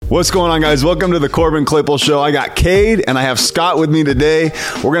What's going on, guys? Welcome to the Corbin Claypool Show. I got Cade and I have Scott with me today.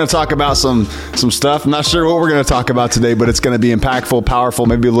 We're going to talk about some stuff. I'm not sure what we're going to talk about today, but it's going to be impactful, powerful,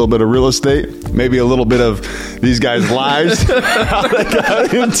 maybe a little bit of real estate, maybe a little bit of these guys' lives, how they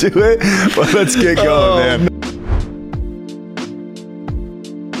got into it. But let's get going, man.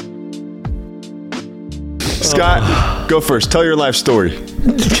 Scott, go first. Tell your life story.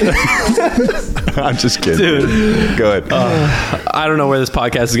 I'm just kidding. Dude. Go ahead. I don't know where this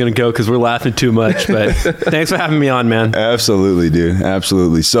podcast is going to go because we're laughing too much, but thanks for having me on, man. Absolutely, dude.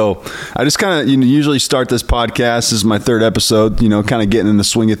 Absolutely. So I just kind of usually start this podcast. This is my third episode, kind of getting in the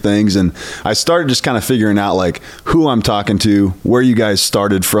swing of things. And I started just kind of figuring out like who I'm talking to, where you guys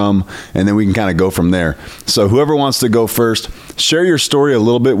started from, and then we can kind of go from there. So whoever wants to go first, share your story a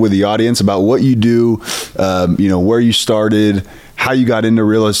little bit with the audience about what you do, where you started, how you got into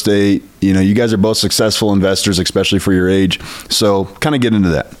real estate. You guys are both successful investors, especially for your age. So kind of get into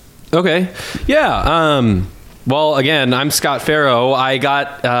that. Okay. Yeah. Well, again, I'm Scott Farrow. I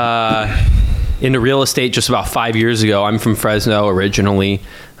got into real estate just about 5 years ago. I'm from Fresno originally.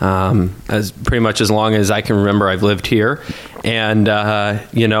 As pretty much as long as I can remember, I've lived here. And,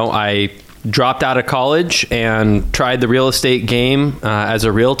 I dropped out of college and tried the real estate game as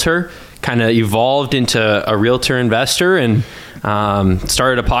a realtor, kind of evolved into a realtor investor, and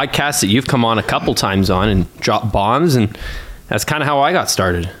started a podcast that you've come on a couple times on and dropped bombs. And that's kind of how I got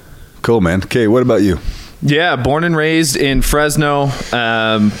started. Cool, man. Okay. What about you? Yeah, born and raised in Fresno,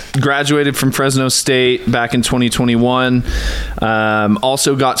 graduated from Fresno State back in 2021.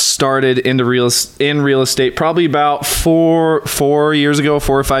 Also got started into real estate probably about 4 or 5 years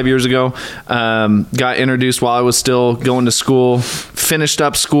ago. Got introduced while I was still going to school, finished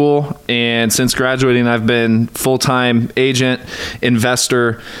up school, and since graduating, I've been full-time agent,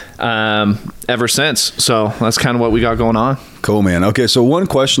 investor ever since. So that's kind of what we got going on. Cool, man. Okay, so one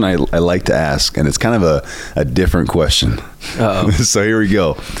question I like to ask, and it's kind of a different question. So here we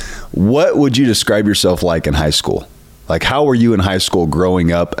go. What would you describe yourself like in high school? Like, how were you in high school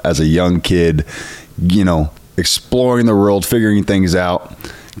growing up as a young kid, exploring the world, figuring things out?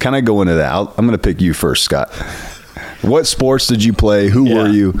 Kind of go into that. I'm going to pick you first, Scott. What sports did you play? Who were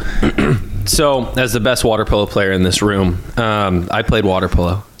you? So, as the best water polo player in this room, I played water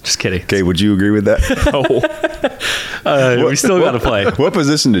polo. Just kidding. Okay, would you agree with that? We still got to play. What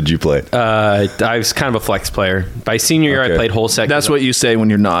position did you play? I was kind of a flex player. By senior year, I played whole second. That's what you say when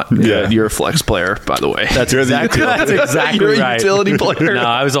you're not. Yeah. You're a flex player, by the way. That's exactly you're right. A utility player. No,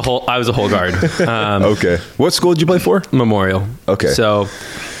 I was a whole guard. Okay. What school did you play for? Memorial. Okay. So,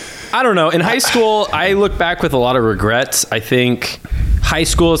 I don't know. In high school, I look back with a lot of regrets. I think high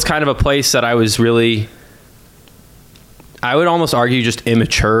school is kind of a place that I was really, I would almost argue, just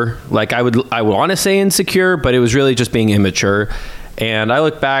immature. Like I would want to say insecure, but it was really just being immature. And I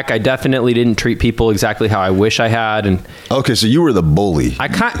look back, I definitely didn't treat people exactly how I wish I had. And okay, so you were the bully. I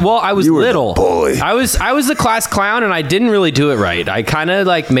was little. The bully. I was the class clown, and I didn't really do it right. I kind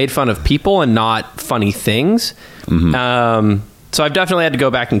of made fun of people and not funny things. Mm-hmm. So I've definitely had to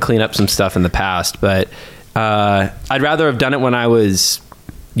go back and clean up some stuff in the past, but I'd rather have done it when I was,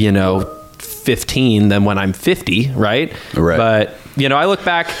 15 than when I'm 50, right? Right. But, I look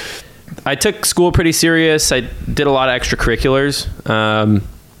back, I took school pretty serious. I did a lot of extracurriculars, and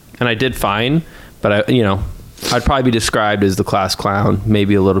I did fine, but I'd probably be described as the class clown,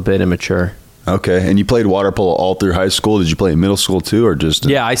 maybe a little bit immature. Okay. And you played water polo all through high school? Did you play in middle school too, or just?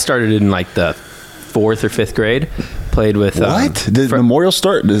 Yeah, I started in the 4th or 5th grade. Played with what? Did Memorial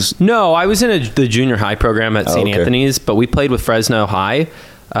start? No, I was in the junior high program at St. Anthony's, but we played with Fresno High.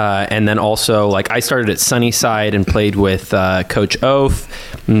 And then also, I started at Sunnyside and played with Coach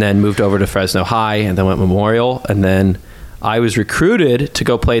Oaf, and then moved over to Fresno High, and then went Memorial. And then I was recruited to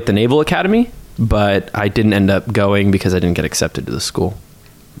go play at the Naval Academy, but I didn't end up going because I didn't get accepted to the school.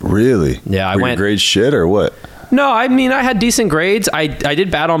 Really? Yeah, Were your grades shit or what? No, I mean, I had decent grades. I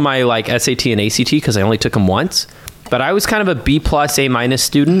did bad on my SAT and ACT because I only took them once. But I was kind of a B+, A-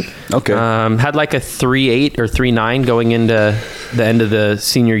 student. Okay. Had a 3.8 or 3.9 going into the end of the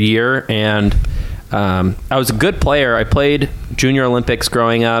senior year. And I was a good player. I played Junior Olympics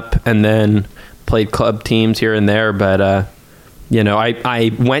growing up and then played club teams here and there. But,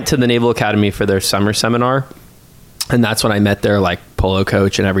 I went to the Naval Academy for their summer seminar. And that's when I met their polo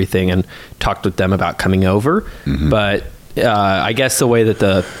coach and everything and talked with them about coming over. Mm-hmm. But I guess the way that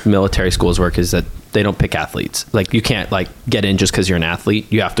the military schools work is that they don't pick athletes. You can't get in just because you're an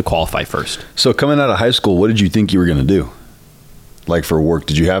athlete. You have to qualify first. So coming out of high school, what did you think you were going to do? For work,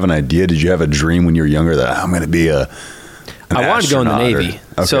 did you have an idea? Did you have a dream when you were younger that I'm going to be I wanted to go in the Navy.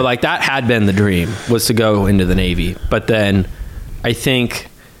 Okay. So that had been the dream, was to go into the Navy. But then I think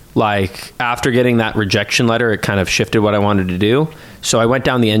like after getting that rejection letter, it kind of shifted what I wanted to do. So I went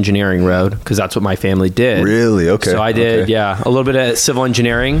down the engineering road because that's what my family did. Really? Okay. So I did, a little bit of civil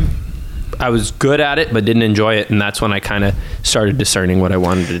engineering. I was good at it, but didn't enjoy it. And that's when I kind of started discerning what I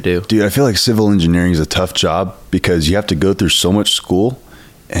wanted to do. Dude, I feel like civil engineering is a tough job because you have to go through so much school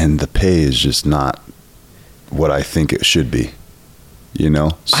and the pay is just not what I think it should be,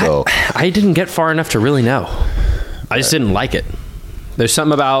 So I didn't get far enough to really know. I just didn't like it. There's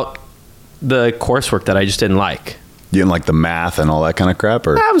something about the coursework that I just didn't like. You didn't like the math and all that kind of crap?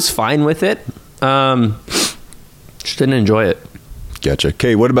 Or I was fine with it. Just didn't enjoy it. Gotcha.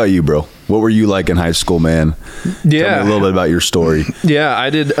 Cade, what about you, bro? What were you like in high school, man? Tell me a little bit about your story. Yeah, I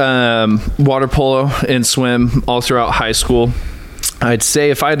did water polo and swim all throughout high school. I'd say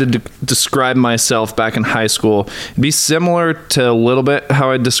if I had to describe myself back in high school, it'd be similar to a little bit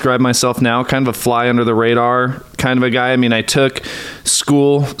how I describe myself now, kind of a fly under the radar kind of a guy. I mean, I took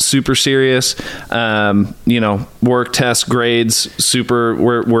school super serious, work, tests, grades,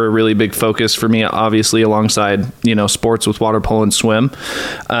 were a really big focus for me, obviously, alongside, sports with water polo and swim.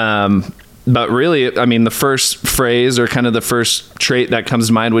 But really, I mean, the first phrase or kind of the first trait that comes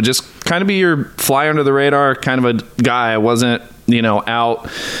to mind would just kind of be your fly under the radar kind of a guy. I wasn't, out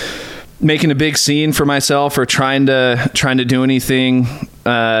making a big scene for myself or trying to do anything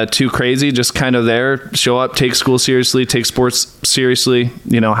too crazy. Just kind of there, show up, take school seriously, take sports seriously.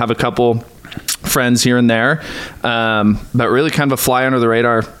 Have a couple friends here and there, but really kind of a fly under the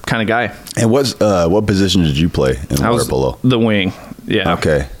radar kind of guy. And what position did you play in water polo? The wing. Yeah.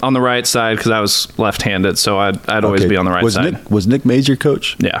 Okay. On the right side because I was left-handed, so I'd always be on the right side. Was Nick Mays your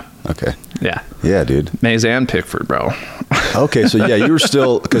coach? Yeah. Okay. Yeah. Yeah, dude. Mays and Pickford, bro. Okay, so yeah, you were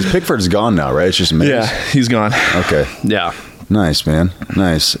still because Pickford's gone now, right? It's just Mays. Yeah, he's gone. Okay. Yeah. Nice, man.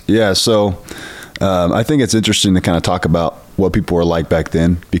 Nice. Yeah. So I think it's interesting to kind of talk about what people were like back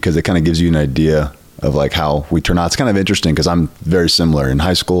then because it kind of gives you an idea of like how we turn out. It's kind of interesting because I'm very similar in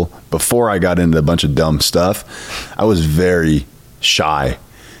high school. Before I got into a bunch of dumb stuff, I was very shy,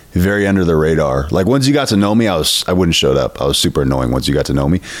 very under the radar. Like once you got to know me, I wouldn't shut up. I was super annoying once you got to know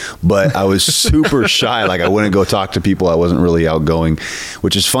me, but I was super shy. Like I wouldn't go talk to people. I wasn't really outgoing,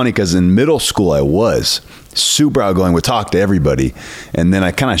 which is funny because in middle school I was super outgoing, would talk to everybody. And then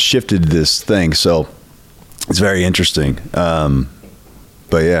I kind of shifted this thing. So it's very interesting. But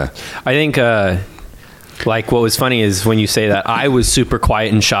yeah, I think, like what was funny is when you say that I was super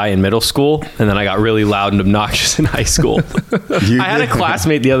quiet and shy in middle school and then I got really loud and obnoxious in high school. I had a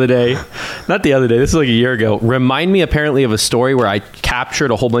classmate this is like a year ago, remind me apparently of a story where I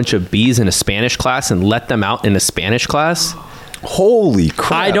captured a whole bunch of bees in a Spanish class and let them out in a Spanish class. Holy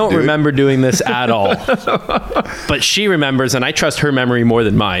crap. I don't remember doing this at all. But she remembers and I trust her memory more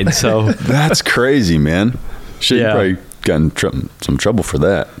than mine. So that's crazy, man. You probably got in some trouble for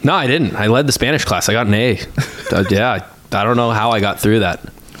that. No, I didn't. I led the Spanish class. I got an A. Yeah, I don't know how I got through that.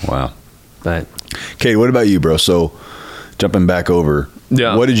 Wow. But Cade, what about you, bro? So jumping back over,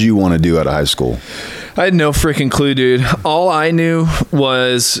 what did you want to do out of high school? I had no freaking clue, dude. All I knew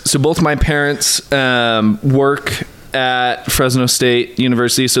was, so both my parents work at Fresno State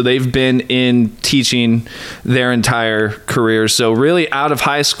University, so they've been in teaching their entire career. So really out of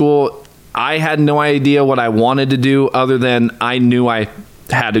high school, I had no idea what I wanted to do other than I knew I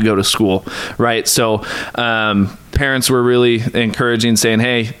had to go to school, right? So parents were really encouraging, saying,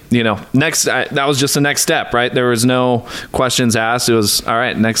 hey, that was just the next step, right? There was no questions asked. It was, all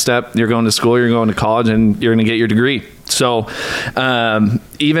right, next step, you're going to school, you're going to college, and you're going to get your degree. So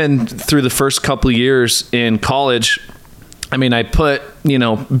even through the first couple of years in college, I mean, I put,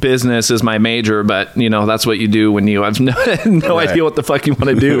 business as my major, but, that's what you do when you have no idea what the fuck you want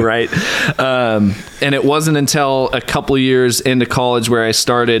to do, right? And it wasn't until a couple years into college where I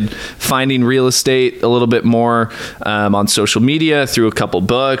started finding real estate a little bit more on social media through a couple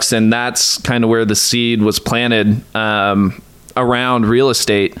books, and that's kind of where the seed was planted around real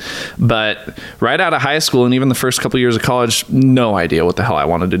estate. But right out of high school and even the first couple years of college, no idea what the hell I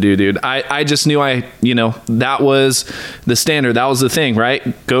wanted to do, dude. I just knew that was the standard. That was the thing,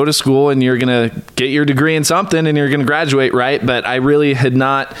 right? Go to school and you're going to get your degree in something and you're going to graduate, right? But I really had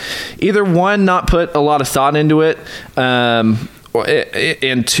not put a lot of thought into it.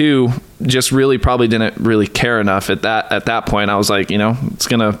 And two, just really probably didn't really care enough at that point. I was like, it's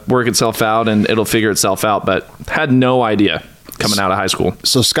going to work itself out and it'll figure itself out, but had no idea coming out of high school.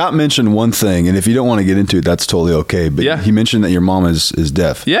 So Scott mentioned one thing, and if you don't want to get into it, that's totally okay. But he mentioned that your mom is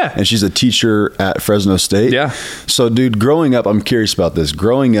deaf. Yeah. And she's a teacher at Fresno State. Yeah. So dude, growing up, I'm curious about this.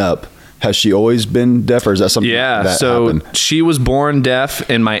 Growing up, Has she always been deaf, or is that something that so happened? she was born deaf,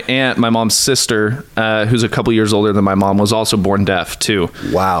 and my aunt, my mom's sister, who's a couple years older than my mom, was also born deaf too.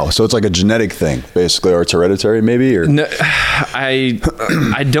 Wow. So it's like a genetic thing, basically, or it's hereditary, maybe? Or No, I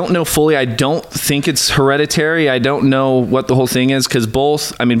don't know fully. I don't think it's hereditary. I don't know what the whole thing is, because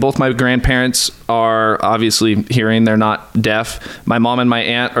both my grandparents are obviously hearing. They're not deaf. My mom and my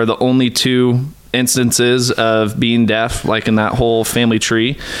aunt are the only two instances of being deaf, like in that whole family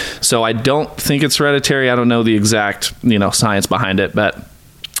tree. So I don't think it's hereditary. I don't know the exact, science behind it, but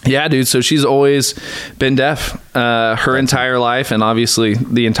yeah, dude. So she's always been deaf her entire life, and obviously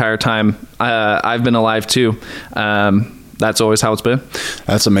the entire time I've been alive too. That's always how it's been.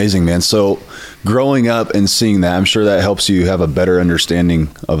 That's amazing, man. So growing up and seeing that, I'm sure that helps you have a better understanding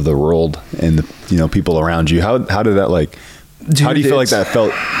of the world and the people around you. How did that Dude, how do you feel like that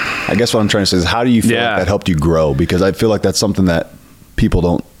felt? I guess what I'm trying to say is, how do you feel like that helped you grow? Because I feel like that's something that people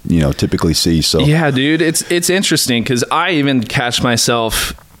don't, typically see. So yeah, dude, it's interesting, because I even catch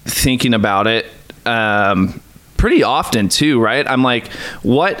myself thinking about it pretty often too, right? I'm like,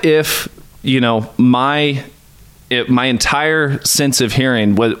 what if, my entire sense of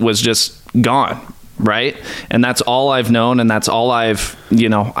hearing was just gone, right? And that's all I've known, and that's all I've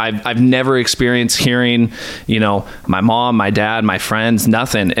never experienced hearing, my mom, my dad, my friends,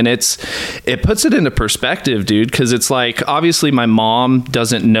 nothing. And it puts it into perspective, dude, because it's like, obviously my mom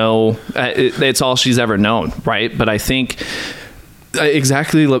doesn't know, it's all she's ever known, right? But I think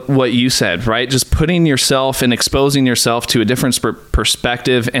exactly what you said, right? Just putting yourself and exposing yourself to a different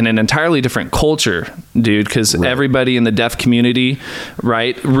perspective and an entirely different culture, dude, because everybody in the deaf community,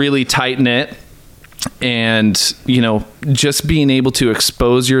 right, really tight-knit. And, just being able to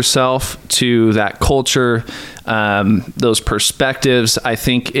expose yourself to that culture, those perspectives, I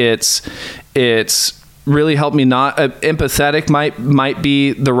think it's really helped me. Not empathetic might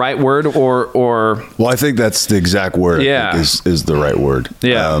be the right word, or well, I think that's the exact word. Yeah, I think is the right word.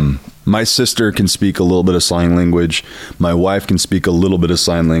 Yeah. My sister can speak a little bit of sign language. My wife can speak a little bit of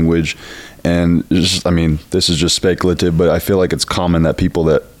sign language, and this is just speculative, but I feel like it's common that people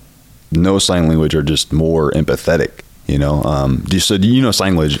that know sign language are just more empathetic. Do you know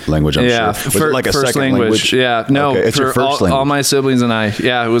sign language? I'm sure. Was it like a first second language? Yeah, no. Okay, it's your first language. All my siblings and I.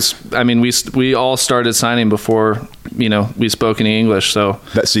 Yeah, it was. We all started signing before we spoke any English. So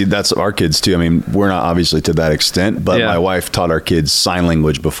that's our kids too. We're not obviously to that extent, but my wife taught our kids sign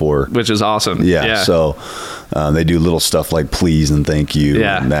language before, which is awesome. Yeah. So they do little stuff like please and thank you.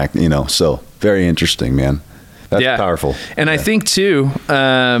 Yeah. And that, so very interesting, man. That's powerful. And I think too.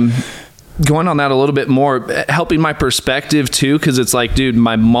 Going on that a little bit more, helping my perspective too, because it's like, dude,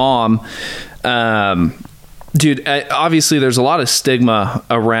 my mom, obviously there's a lot of stigma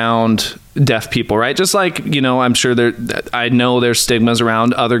around deaf people, right? Just like, I'm sure I know there's stigmas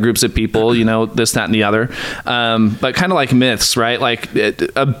around other groups of people, this, that, and the other. But kind of like myths, right? Like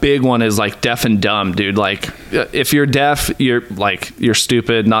a big one is like deaf and dumb, dude. Like if you're deaf, you're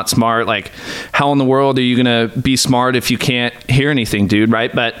stupid, not smart. Like how in the world are you going to be smart if you can't hear anything, dude?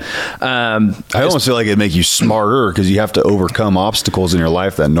 Right. But, I almost feel like it'd make you smarter, because you have to overcome obstacles in your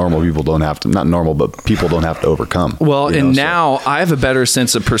life that normal people don't have to, not normal, but people don't have to overcome. Well, now I have a better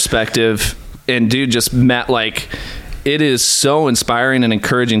sense of perspective. And dude, just it is so inspiring and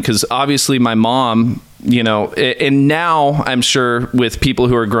encouraging, because obviously my mom, and now I'm sure with people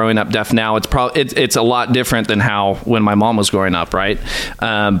who are growing up deaf now, it's a lot different than how when my mom was growing up, right?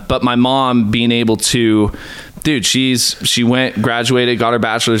 But my mom being able to, dude, she went, graduated, got her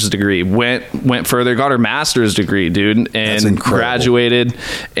bachelor's degree, went further, got her master's degree, dude, and graduated,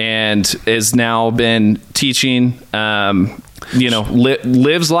 and has now been teaching,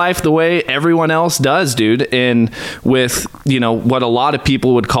 lives life the way everyone else does, dude. And with, what a lot of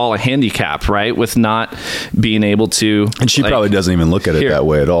people would call a handicap, right? With not being able to. And she probably doesn't even look at it that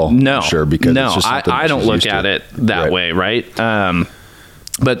way at all. No, I'm sure, because it's just I don't look at it that way. Right.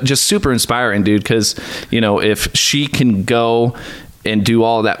 But just super inspiring, dude. Cause if she can go and do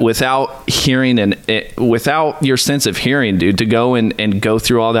all that without hearing and without your sense of hearing, dude, to go and go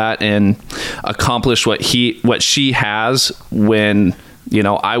through all that and accomplish what she has, when,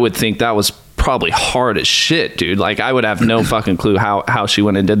 I would think that was probably hard as shit, dude. Like I would have no fucking clue how she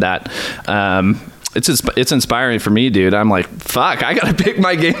went and did that. It's inspiring for me, dude. I'm like, fuck, I gotta pick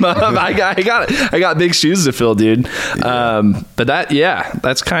my game up. I got big shoes to fill, dude. But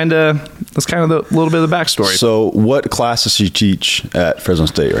that's kind of the little bit of the backstory. So what classes does she teach at Fresno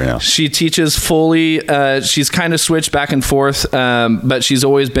State right now? She teaches fully. She's kind of switched back and forth, but she's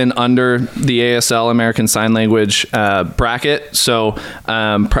always been under the ASL, American Sign Language bracket. So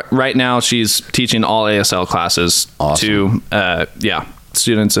right now she's teaching all ASL classes. Awesome.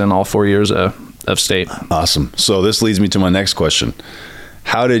 students in all 4 years of state. Awesome. So this leads me to my next question.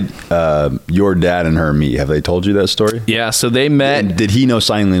 How did your dad and her meet? Have they told you that story? Yeah, so they met. And did he know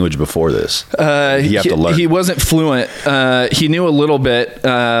sign language before this? He have to learn. He wasn't fluent. He knew a little bit.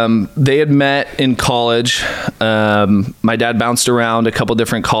 They had met in college. My dad bounced around a couple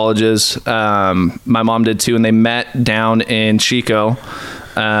different colleges. My mom did too, and they met down in Chico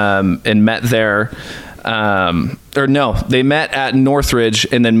and met there. They met at Northridge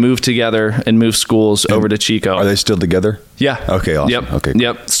and then moved together and moved schools over to Chico. Are they still together? Yeah. Okay. Awesome. Yep. Okay.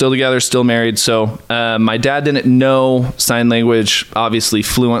 Yep. Still together, still married. So, my dad didn't know sign language obviously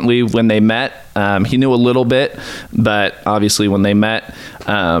fluently when they met. He knew a little bit, but obviously when they met,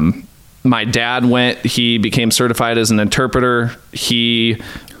 my dad he became certified as an interpreter. He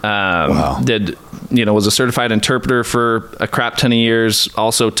was a certified interpreter for a crap ton of years,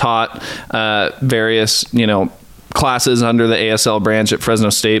 also taught various, classes under the ASL branch at Fresno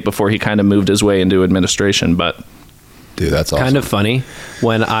State before he kind of moved his way into administration. But dude, that's awesome. Kind of funny.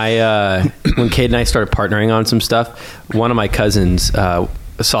 When when Cade and I started partnering on some stuff, one of my cousins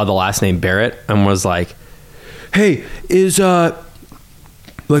saw the last name Barrett and was like, "Hey,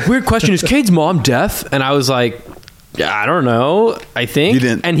 weird question, is Cade's mom deaf?" And I was like, "Yeah, I don't know. I think." You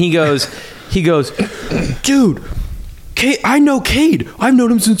didn't. And he goes, "Dude, Cade, I know Cade. I've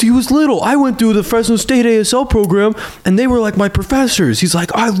known him since he was little. I went through the Fresno State ASL program, and they were like my professors." He's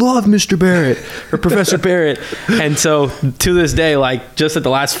like, "I love Mr. Barrett," or Professor Barrett. And so to this day, like just at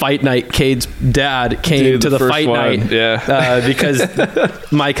the last fight night, Cade's dad came to the fight night. Yeah. Because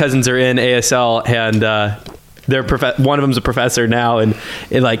my cousins are in ASL, and one of them's a professor now, and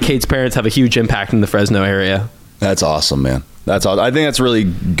like Cade's parents have a huge impact in the Fresno area. That's awesome, man. That's awesome. I think that's really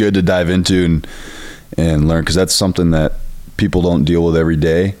good to dive into and learn, because that's something that people don't deal with every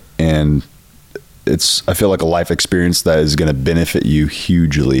day, and I feel like a life experience that is going to benefit you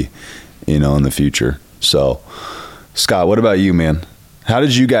hugely, in the future. So, Scott, what about you, man? How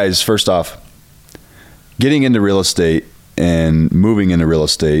did you guys, first off, getting into real estate and moving into real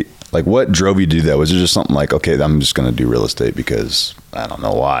estate, like what drove you to do that? Was it just something like, okay, I'm just going to do real estate because I don't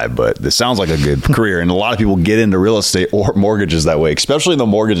know why, but this sounds like a good career. And a lot of people get into real estate or mortgages that way, especially in the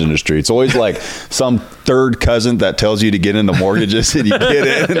mortgage industry. It's always like some third cousin that tells you to get into mortgages and you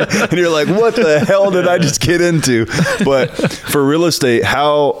get in and you're like, what the hell did I just get into? But for real estate,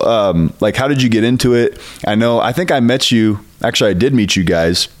 how did you get into it? I think I met you. Actually, I did meet you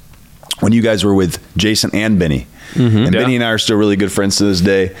guys when you guys were with Jason and Benny. Mm-hmm. And Benny and I are still really good friends to this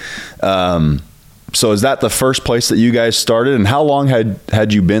day. So is that the first place that you guys started? And how long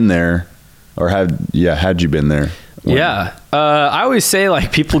had you been there, or had you been there? I always say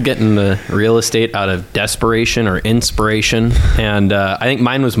like people get into real estate out of desperation or inspiration, and I think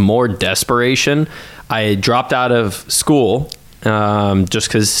mine was more desperation. I dropped out of school just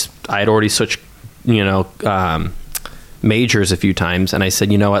because I had already switched, majors a few times, and I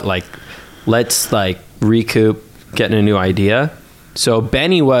said, you know what, like let's like recoup, getting a new idea. So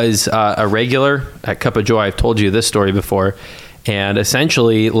Benny was a regular at Cup of Joy. I've told you this story before. And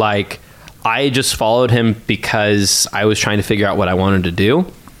essentially, like, I just followed him because I was trying to figure out what I wanted to do.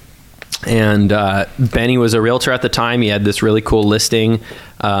 And Benny was a realtor at the time. He had this really cool listing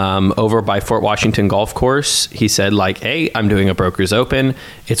over by Fort Washington Golf Course. He said, like, hey, I'm doing a broker's open.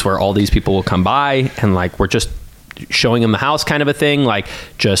 It's where all these people will come by. And, like, we're just showing them the house kind of a thing, like,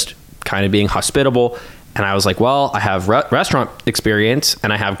 just kind of being hospitable. And I was like, well, I have restaurant experience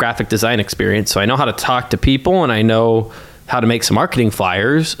and I have graphic design experience. So I know how to talk to people and I know how to make some marketing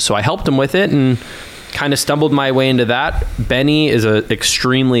flyers. So I helped him with it and kind of stumbled my way into that. Benny is an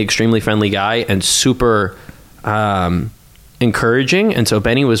extremely, extremely friendly guy and super encouraging. And so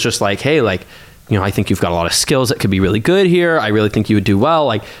Benny was just like, hey, like, I think you've got a lot of skills that could be really good here. I really think you would do well.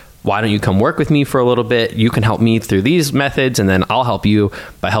 Like, why don't you come work with me for a little bit? You can help me through these methods, and then I'll help you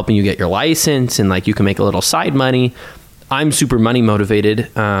by helping you get your license, and like you can make a little side money. I'm super money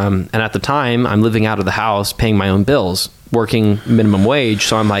motivated, and at the time, I'm living out of the house, paying my own bills, working minimum wage.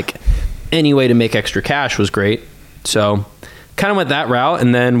 So I'm like, any way to make extra cash was great. So kind of went that route,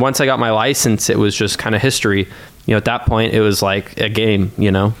 and then once I got my license, it was just kind of history. At that point, it was like a game,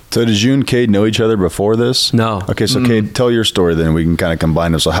 So did you and Cade know each other before this? No. Okay, so Cade, tell your story then. We can kind of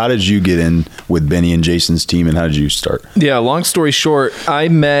combine them. So how did you get in with Benny and Jason's team, and how did you start? Yeah, long story short, I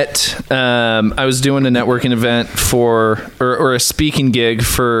met, I was doing a networking event or a speaking gig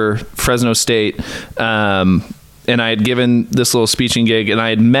for Fresno State, and I had given this little speaking gig, and I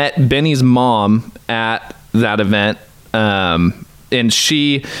had met Benny's mom at that event, and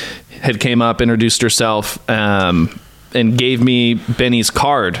she had came up, introduced herself, and gave me Benny's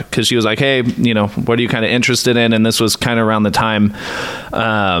card because she was like, hey, what are you kind of interested in? And this was kind of around the time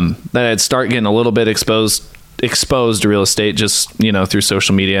that I'd start getting a little bit exposed to real estate, just, through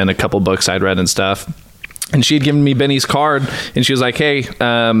social media and a couple books I'd read and stuff. And she had given me Benny's card, and she was like, hey,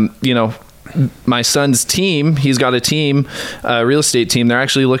 my son's team, he's got a team, a real estate team. They're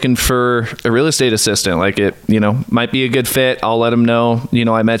actually looking for a real estate assistant. Like it, might be a good fit. I'll let him know,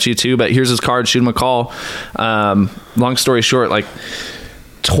 I met you too, but here's his card, shoot him a call. Long story short, like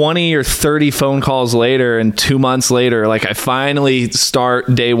 20 or 30 phone calls later and 2 months later, like I finally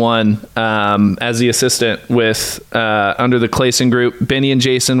start day one as the assistant with under the Clayson group. Benny and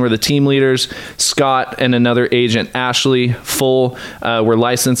Jason were the team leaders. Scott and another agent, Ashley, were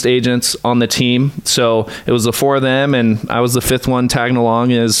licensed agents on the team. So it was the four of them, and I was the fifth one tagging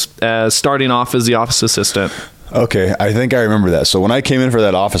along as starting off as the office assistant. Okay, I think I remember that. So when I came in for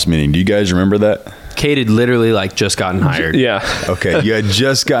that office meeting, do you guys remember that? Cade had literally just gotten hired. Yeah. Okay, you had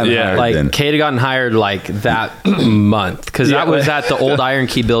just gotten hired then. Cade had gotten hired that month because that was at the old Iron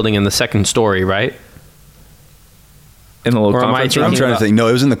Key building in the second story, right? In the little conference room? I'm trying to think. No,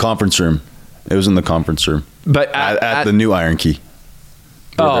 it was in the conference room. But at the new Iron Key.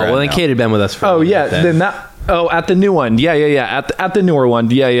 Then Cade had been with us for a little bit then that... Oh, at the new one. Yeah. At the newer one.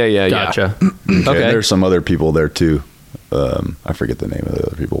 Yeah. Gotcha. Okay. There's some other people there too. I forget the name of the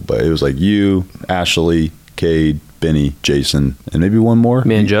other people, but it was like you, Ashley, Cade, Benny, Jason, and maybe one more.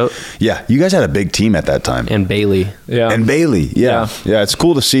 Me and Joe. Yeah, you guys had a big team at that time. And Bailey. Yeah. Yeah. It's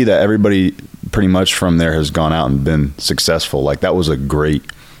cool to see that everybody pretty much from there has gone out and been successful. Like that was a great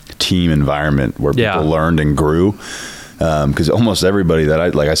team environment where people learned and grew. Because almost everybody that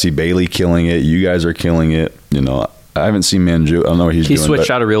I see Bailey killing it. You guys are killing it. I haven't seen Manju. I don't know what he's doing. He switched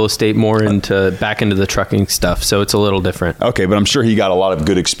out of real estate more back into the trucking stuff, so it's a little different. Okay, but I'm sure he got a lot of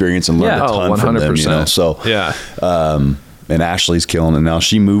good experience and learned a ton 100%. From them. So yeah. And Ashley's killing it now.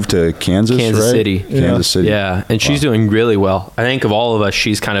 She moved to Kansas City. Kansas City. Yeah, and she's doing really well. I think of all of us,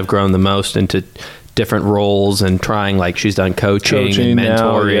 she's kind of grown the most into different roles and trying. She's done coaching and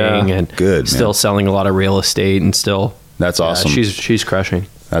mentoring now, and good, still selling a lot of real estate and still. That's awesome. She's crushing.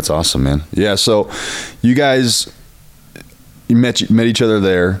 That's awesome, man. Yeah. So you guys, you met each other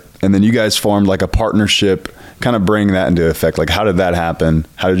there, and then you guys formed a partnership. Kind of bring that into effect. How did that happen?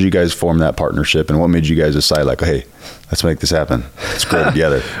 How did you guys form that partnership, and what made you guys decide hey, let's make this happen? Let's grow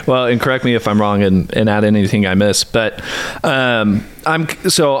together. Well, and correct me if I'm wrong and add anything I missed, but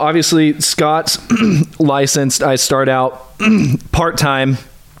so obviously Scott's licensed. I start out part-time,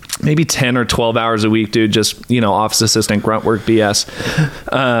 maybe 10 or 12 hours a week, dude, just, office assistant, grunt work BS.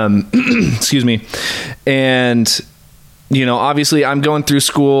 Excuse me. And, obviously I'm going through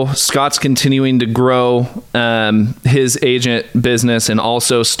school. Scott's continuing to grow his agent business, and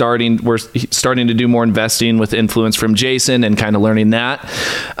also we're starting to do more investing with influence from Jason and kind of learning that.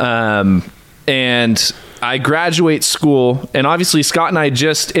 And I graduate school, and obviously Scott and I,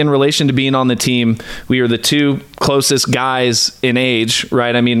 just in relation to being on the team, we were the two closest guys in age,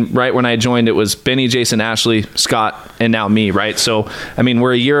 right? I mean, right when I joined, it was Benny, Jason, Ashley, Scott, and now me, right? So, I mean,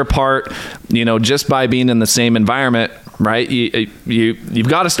 we're a year apart, just by being in the same environment, right? You've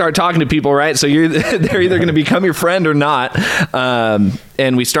got to start talking to people, right? So they're either going to become your friend or not.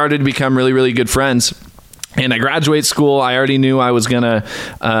 And we started to become really, really good friends. And I graduate school. I already knew I was going to,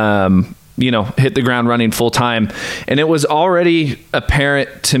 hit the ground running full time. And it was already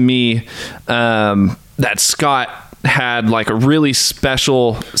apparent to me that Scott had a really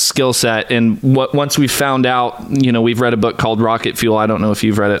special skill set. And once we found out, we've read a book called Rocket Fuel. I don't know if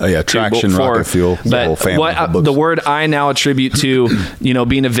you've read it. Oh yeah, Traction, before, Rocket Fuel. But the word I now attribute to,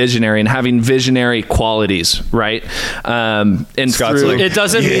 being a visionary and having visionary qualities, right? And Scott's it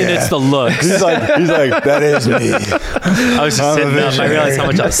doesn't mean it's the looks. He's like, that is me. I was just sitting up. I realized how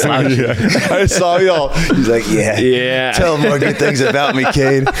much I was slouching. I saw y'all. He's like, yeah. Tell more good things about me,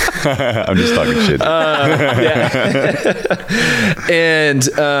 Cade. I'm just talking shit. Yeah. And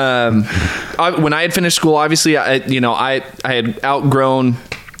when I had finished school, obviously, I had outgrown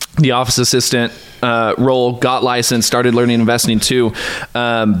the office assistant role, got licensed, started learning investing too.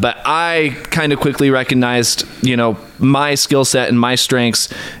 But I kind of quickly recognized, my skill set and my strengths,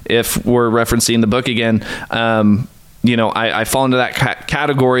 if we're referencing the book again, I fall into that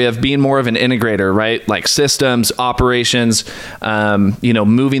category of being more of an integrator, right? Like systems, operations,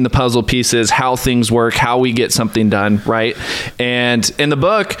 moving the puzzle pieces, how things work, how we get something done, right? And in the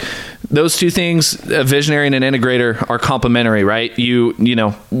book, those two things, a visionary and an integrator, are complementary, right?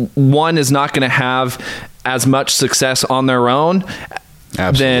 One is not going to have as much success on their own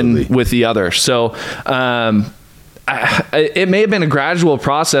than with the other. So, it may have been a gradual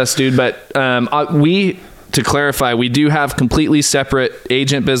process, dude, but to clarify, we do have completely separate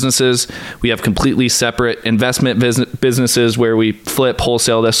agent businesses. We have completely separate investment businesses where we flip,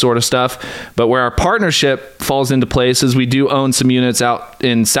 wholesale, this sort of stuff. But where our partnership falls into place is we do own some units out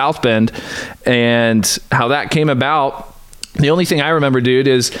in South Bend. And how that came about, the only thing I remember, dude,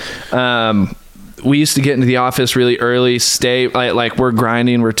 is we used to get into the office really early, stay like we're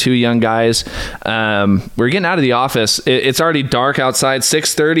grinding. We're two young guys. We're getting out of the office. It's already dark outside,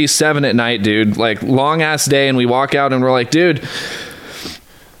 6:30, 7 at night, dude. Like long ass day. And we walk out and we're like, dude,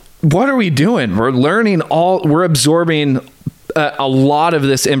 what are we doing? We're absorbing a lot of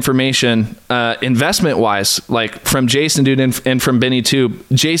this information, investment wise, like from Jason, dude, and from Benny too.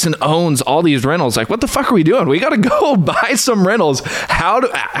 Jason owns all these rentals. Like, what the fuck are we doing? We got to go buy some rentals. How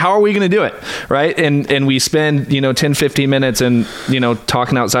are we going to do it? Right. And we spend, 10, 15 minutes and,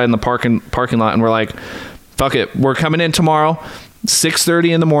 talking outside in the parking lot. And we're like, fuck it. We're coming in tomorrow,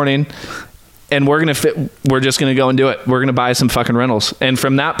 6:30 in the morning. And we're just going to go and do it. We're going to buy some fucking rentals. And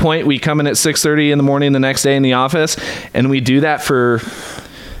from that point, we come in at 6:30 in the morning the next day in the office, and we do that for...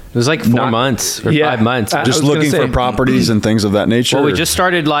 It was like 4 months or 5 months. Just looking for properties and things of that nature? Well, we just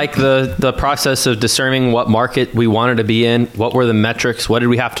started like the process of discerning what market we wanted to be in. What were the metrics? What did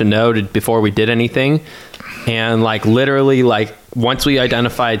we have to know before we did anything? And like literally like once we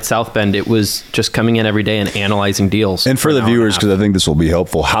identified South Bend, it was just coming in every day and analyzing deals. And for the viewers, because I think this will be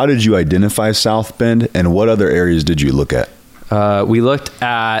helpful, how did you identify South Bend and what other areas did you look at? We looked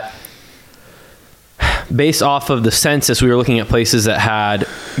at, based off of the census, we were looking at places that had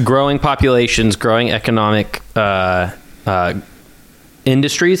growing populations, growing economic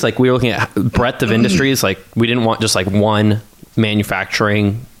industries. Like we were looking at breadth of industries. Like we didn't want just like one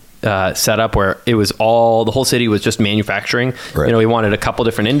manufacturing setup where it was the whole city was just manufacturing. Right. We wanted a couple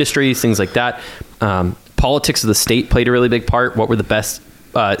different industries, things like that. Politics of the state played a really big part. What were the best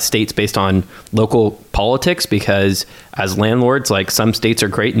states based on local politics? Because as landlords, like some states are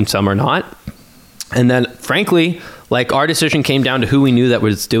great and some are not. And then frankly, like our decision came down to who we knew that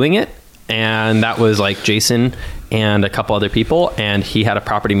was doing it. And that was like Jason and a couple other people. And he had a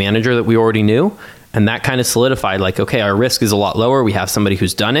property manager that we already knew. And that kind of solidified like, okay, our risk is a lot lower. We have somebody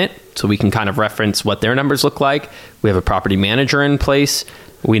who's done it, so we can kind of reference what their numbers look like. We have a property manager in place.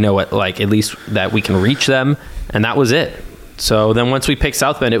 We know what, like, at least that we can reach them. And that was it. So then once we picked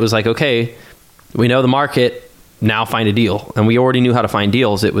South Bend, it was like, okay, we know the market, now find a deal. And we already knew how to find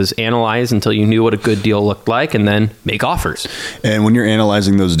deals. It was analyze until you knew what a good deal looked like and then make offers. And when you're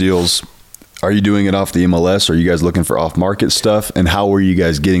analyzing those deals, are you doing it off the MLS? Or are you guys looking for off-market stuff? And how were you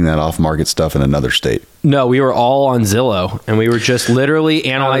guys getting that off-market stuff in another state? No, we were all on Zillow, and we were just literally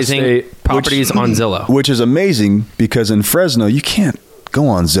analyzing properties on Zillow. Which is amazing because in Fresno, you can't go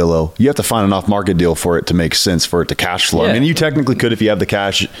on Zillow. You have to find an off-market deal for it to make sense, for it to cash flow. Yeah. I mean, you technically could if you have the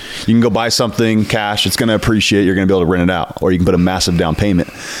cash. You can go buy something cash. It's going to appreciate. You're going to be able to rent it out. Or you can put a massive down payment.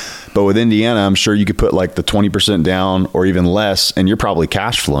 But with Indiana, I'm sure you could put like the 20% down or even less, and you're probably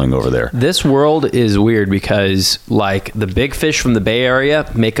cash flowing over there. This world is weird because like the big fish from the Bay Area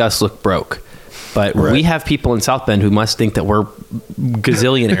make us look broke. But we have people in South Bend who must think that we're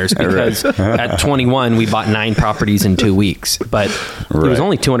gazillionaires because at 21, we bought 9 properties in 2 weeks. But it was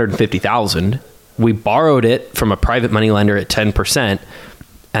only $250,000. We borrowed it from a private money lender at 10%,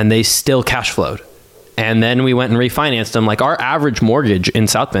 and they still cash flowed. And then we went and refinanced them. Like our average mortgage in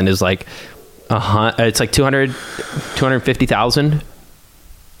South Bend is like, it's like 250,000.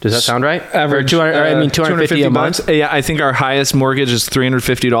 Does that sound right? Average, 250 a month. Yeah, I think our highest mortgage is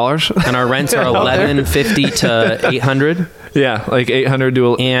 $350, and our rents are $1,150 to $800. Yeah, like $800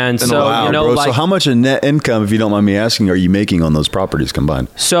 to and so wow, bro. Like, so how much in net income, if you don't mind me asking, are you making on those properties combined?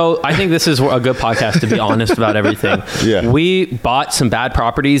 So I think this is a good podcast to be honest about everything. Yeah, we bought some bad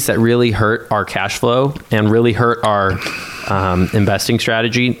properties that really hurt our cash flow and really hurt our investing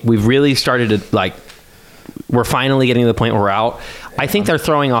strategy. We've really started to like. We're finally getting to the point where we're out. I think they're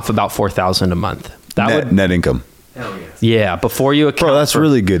throwing off about $4,000 a month. That net income. Hell yeah. Yeah, before you account. Bro, that's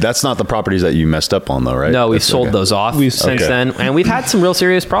really good. That's not the properties that you messed up on, though, right? No, we've sold those off since then, and we've had some real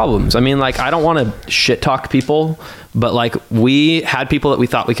serious problems. I mean, like, I don't want to shit talk people, but like, we had people that we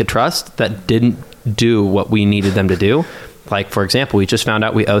thought we could trust that didn't do what we needed them to do. Like, for example, we just found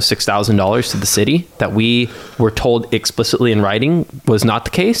out we owe $6,000 to the city that we were told explicitly in writing was not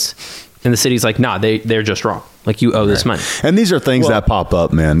the case. And the city's like, nah, they're just wrong. Like, you owe this money. And these are things that pop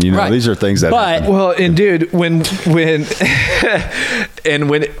up, man. You know, these are things that happen. Well, and dude, when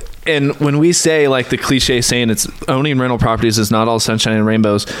we say like the cliche saying it's owning rental properties is not all sunshine and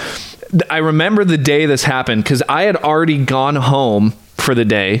rainbows. I remember the day this happened because I had already gone home for the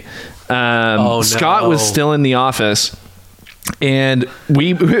day. Scott was still in the office. And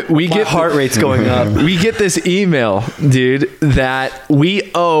we get heart rate's going up. We get this email, dude, that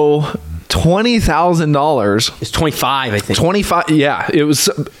we owe $20,000. It's 25, I think. 25. Yeah, it was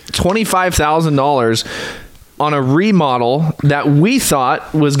 $25,000 on a remodel that we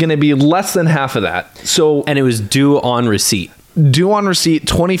thought was going to be less than half of that. So, and it was due on receipt.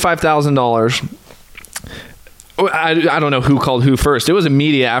 $25,000. I don't know who called who first. It was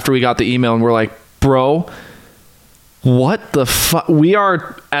immediate after we got the email, and we're like, bro, what the fuck? We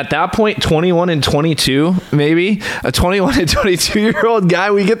are at that point 21 and 22, maybe a 21 and 22-year-old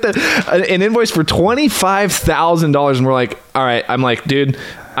guy. We get an invoice for $25,000, and we're like, all right. I'm like, dude,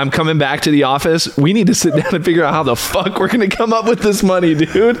 I'm coming back to the office. We need to sit down and figure out how the fuck we're going to come up with this money,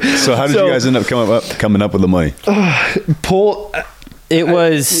 dude. So how did you guys end up coming up with the money? It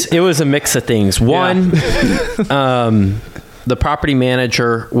was a mix of things. One, the property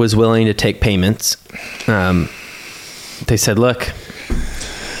manager was willing to take payments. They said, look,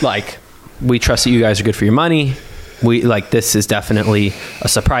 like, we trust that you guys are good for your money. We like, this is definitely a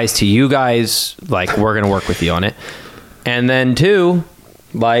surprise to you guys. Like, we're going to work with you on it. And then two,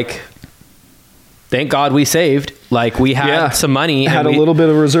 like, thank God we saved. Like, we had some money. Had a little bit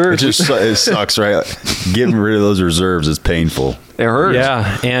of reserves. It sucks, right? Like, getting rid of those reserves is painful. It hurts.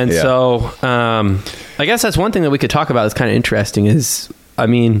 Yeah. And so, I guess that's one thing that we could talk about that's kind of interesting is, I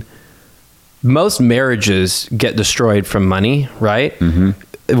mean, most marriages get destroyed from money, right? Mm-hmm.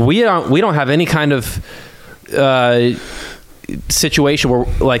 We don't have any kind of situation where,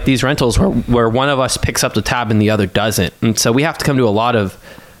 like these rentals, where one of us picks up the tab and the other doesn't, and so we have to come to a lot of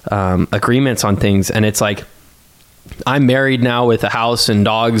agreements on things. And it's like, I'm married now with a house and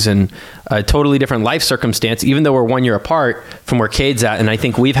dogs and a totally different life circumstance, even though we're 1 year apart from where Cade's at. And I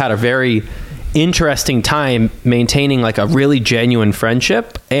think we've had a very interesting time maintaining like a really genuine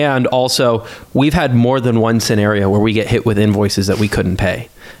friendship. And also we've had more than one scenario where we get hit with invoices that we couldn't pay.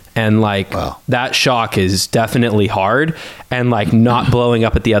 And like, that shock is definitely hard. And like, not blowing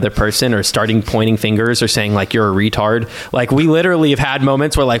up at the other person or starting pointing fingers or saying like, you're a retard. Like, we literally have had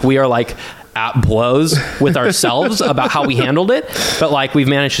moments where like, we are like at blows with ourselves about how we handled it. But like, we've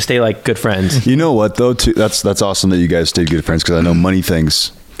managed to stay like good friends. You know what though, too? That's awesome that you guys stayed good friends, because I know money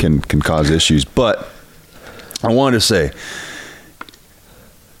things can cause issues. But I wanted to say,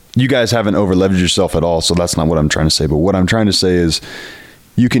 you guys haven't over leveraged yourself at all. So that's not what I'm trying to say. But what I'm trying to say is,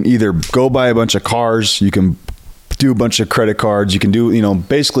 you can either go buy a bunch of cars, you can do a bunch of credit cards, you can do,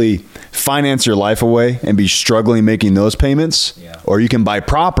 basically finance your life away and be struggling making those payments. Yeah. Or you can buy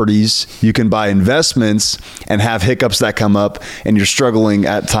properties, you can buy investments and have hiccups that come up and you're struggling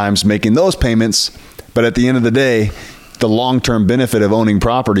at times making those payments. But at the end of the day, the long-term benefit of owning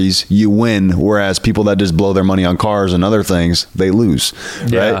properties, you win. Whereas people that just blow their money on cars and other things, they lose.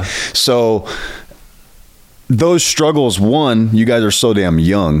 Yeah. Right? So those struggles, one, you guys are so damn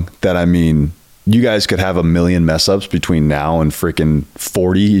young that, I mean, you guys could have a million mess ups between now and freaking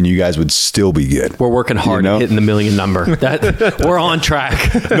 40 and you guys would still be good. We're working hard at hitting the million number. That we're on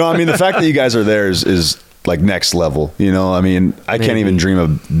track. No, I mean, the fact that you guys are there is like next level, I mean, I can't even dream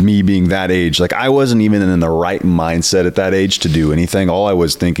of me being that age. Like, I wasn't even in the right mindset at that age to do anything. All I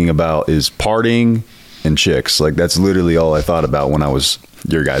was thinking about is partying and chicks. Like, that's literally all I thought about when I was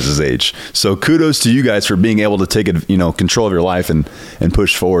your guys' age. So kudos to you guys for being able to take it, control of your life and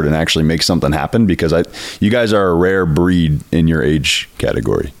push forward and actually make something happen, because you guys are a rare breed in your age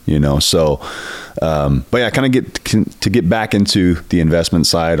category, so, but yeah, kind of get back into the investment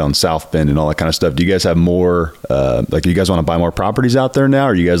side on South Bend and all that kind of stuff. Do you guys have more, like, you guys want to buy more properties out there now?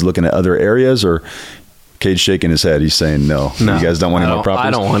 Are you guys looking at other areas? Or Cade's shaking his head. He's saying no. You guys don't want any more properties?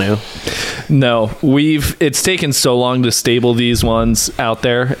 I don't want to. No, it's taken so long to stable these ones out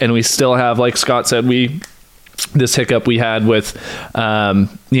there, and we still have, like Scott said, this hiccup we had with,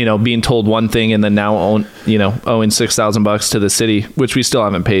 being told one thing and then now owing $6,000 to the city, which we still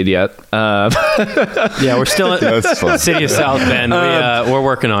haven't paid yet. Yeah, we're still in the city of South Bend. We're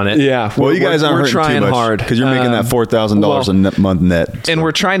working on it. Yeah. Well, you guys aren't trying hard because you're making that $4,000 a month net. And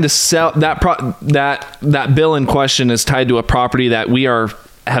we're trying to sell that bill in question is tied to a property that we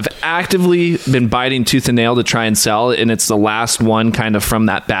have actively been biting tooth and nail to try and sell, and it's the last one kind of from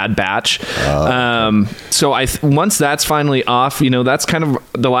that bad batch. So once that's finally off, that's kind of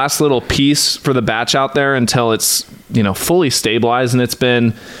the last little piece for the batch out there until it's fully stabilized, and it's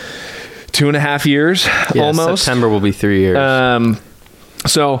been 2.5 years almost. September will be 3 years.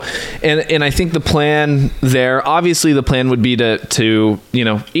 So, and I think the plan there, obviously the plan would be to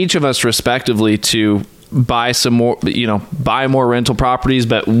each of us respectively to buy some more, buy more rental properties,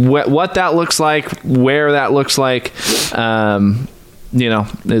 but what that looks like, where that looks like,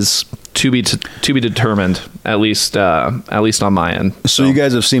 is to be determined, at least on my end. So you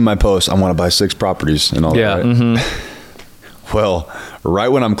guys have seen my post. I want to buy 6 properties and all Yeah. that. Right? Mm-hmm. Well, right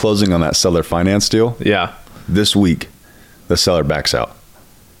when I'm closing on that seller finance deal, Yeah. this week, the seller backs out.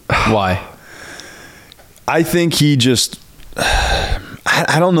 Why? I think he just,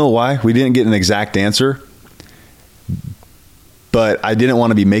 I don't know why. We didn't get an exact answer, but I didn't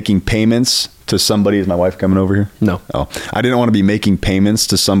want to be making payments to somebody. Is my wife coming over here? No. Oh, I didn't want to be making payments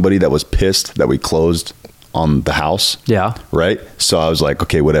to somebody that was pissed that we closed on the house. Yeah. Right. So I was like,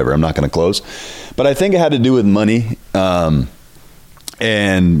 okay, whatever. I'm not going to close. But I think it had to do with money.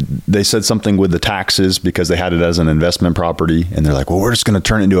 And they said something with the taxes because they had it as an investment property. And they're like, well, we're just going to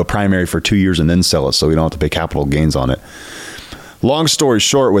turn it into a primary for 2 years and then sell it so we don't have to pay capital gains on it. Long story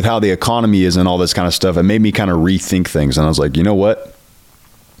short, with how the economy is and all this kind of stuff, it made me kind of rethink things. And I was like, you know what?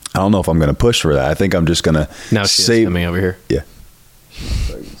 I don't know if I'm going to push for that. I think I'm just going to Now she's coming over here. Yeah.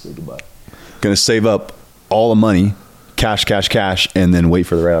 Going to save up all the money, cash, and then wait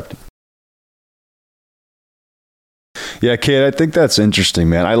for the right opportunity. Yeah, Cade, I think that's interesting,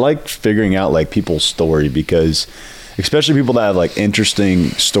 man. I like figuring out like people's story because especially people that have like interesting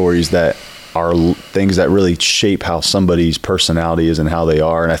stories that are things that really shape how somebody's personality is and how they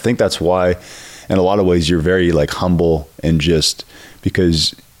are. And I think that's why in a lot of ways you're very like humble and just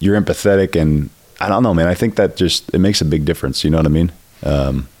because you're empathetic. And I don't know, man, I think that just, it makes a big difference. You know what I mean?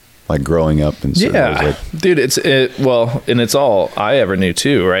 Like growing up and yeah, dude, and it's all I ever knew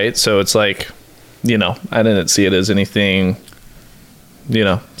too. Right. So it's like, I didn't see it as anything,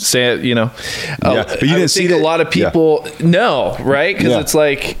 say it, yeah, but you didn't see a lot of people know, right? Because it's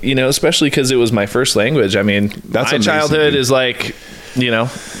like, especially because it was my first language. I mean, that's my amazing, childhood dude. is like,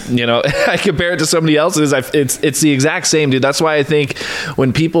 I compare it to somebody else's. It's the exact same, dude. That's why I think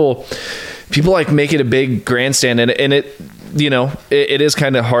when people like make it a big grandstand and it, it is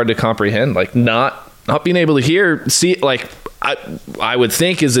kind of hard to comprehend, like not being able to see, like I would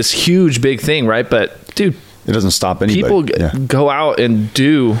think is this huge big thing, right? But dude, it doesn't stop anybody. People go out and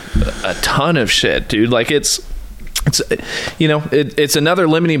do a ton of shit, dude. Like it's another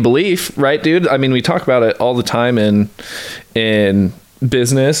limiting belief, right, dude? I mean, we talk about it all the time in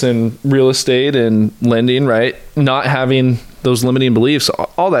business and real estate and lending, right? Not having those limiting beliefs,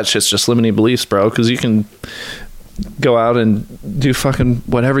 all that shit's just limiting beliefs, bro. Because you can go out and do fucking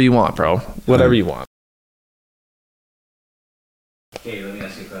whatever you want, bro. Whatever you want. Okay, let me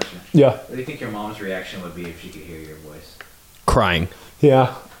ask you a question. Yeah. What do you think your mom's reaction would be if she could hear your voice? Crying.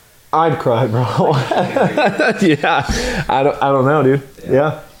 Yeah. I'd cry, bro. Yeah. I don't know, dude.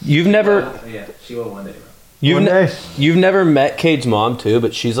 Yeah. You've never Yeah, she will one day, bro. you've never met Cade's mom too,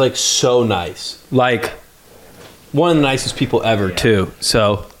 but she's like so nice. Like one of the nicest people ever too.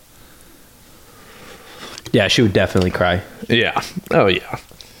 So yeah, she would definitely cry. Yeah. Oh yeah.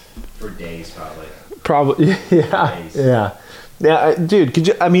 For days, probably. Probably. Yeah. Days. Yeah. Yeah, dude, could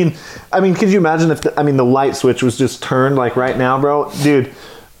you imagine if the light switch was just turned like right now, bro? Dude,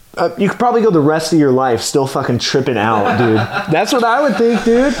 you could probably go the rest of your life still fucking tripping out, dude. That's what I would think,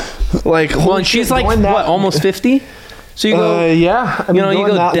 dude. Like, Well, and she's like what, almost 50? So you go yeah. I mean, you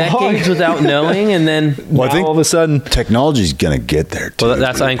go that decades long. without knowing, and then Well, I think all of a sudden, technology's going to get there too. well,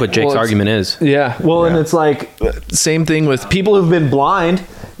 that's I think what Jake's argument is. Yeah. well, and it's like Same thing with people who've been blind,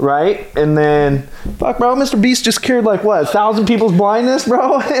 right? And then, fuck, bro, Mr. Beast just cured like what, 1,000 people's blindness,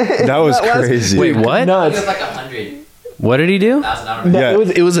 bro? That was crazy. Wait, what? Nuts. It was like 100,000 What did he do? hours. Yeah.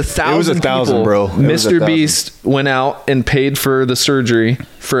 It was 1,000. It was 1,000, people. bro. It was Mr. 1,000. Beast went out and paid for the surgery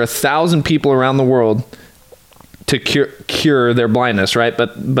for 1,000 people around the world to cure their blindness, right?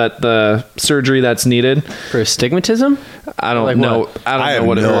 But the surgery that's needed For astigmatism? I don't Like know. what? I have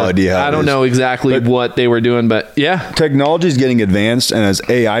don't know what no idea how I it don't is. know exactly what they were doing, but yeah. Technology's getting advanced, and as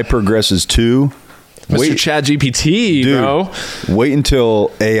AI progresses too, Mr. Chat GPT, dude, bro. wait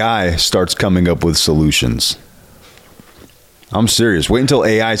until AI starts coming up with solutions. I'm serious. Wait until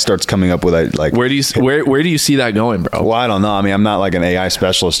AI starts coming up with like. Where do you see that going, bro? Well, I don't know. I mean, I'm not like an AI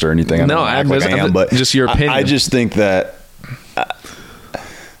specialist or anything. I No, don't act like I am, but just your opinion. I just think that,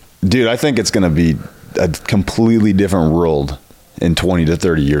 dude, I think it's going to be a completely different world in 20 to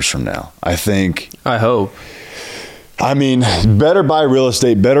 30 years from now. I think. I hope. I mean, better buy real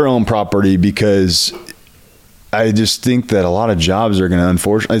estate, better own property, because I just think that a lot of jobs are going to,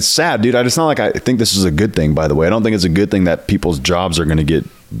 unfortunately, it's sad, dude. It's not like I think this is a good thing, by the way. I don't think it's a good thing that people's jobs are going to get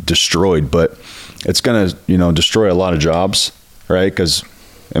destroyed, but it's going to, destroy a lot of jobs, right? Because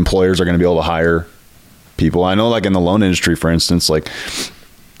employers are going to be able to hire people. I know, like in the loan industry, for instance, like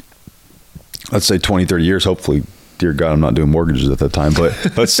let's say 20, 30 years, hopefully, dear God, I'm not doing mortgages at that time,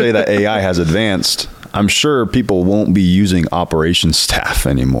 but let's say that AI has advanced. I'm sure people won't be using operations staff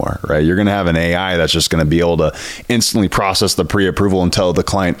anymore, right? You're going to have an AI that's just going to be able to instantly process the pre-approval and tell the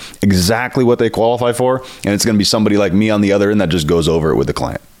client exactly what they qualify for. And it's going to be somebody like me on the other end that just goes over it with the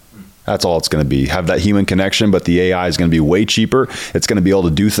client. That's all it's going to be. Have that human connection, but the AI is going to be way cheaper. It's going to be able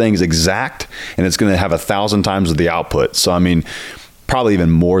to do things exact, and it's going to have 1,000 times the output. So, I mean, probably even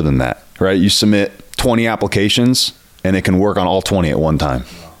more than that, right? You submit 20 applications, and it can work on all 20 at one time.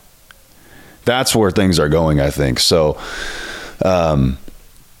 That's where things are going, I think. So,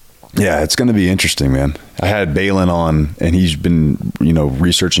 yeah, it's going to be interesting, man. I had Balin on, and he's been,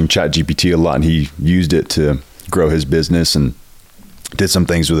 researching ChatGPT a lot, and he used it to grow his business and did some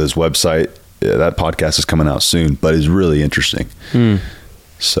things with his website. Yeah, that podcast is coming out soon, but it's really interesting.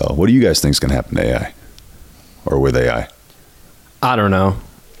 So what do you guys think is going to happen to AI or with AI? I don't know.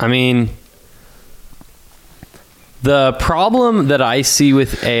 I mean, the problem that I see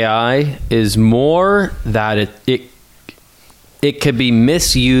with AI is more that it could be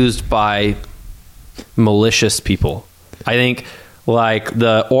misused by malicious people. I think like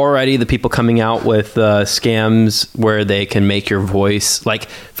the people coming out with scams where they can make your voice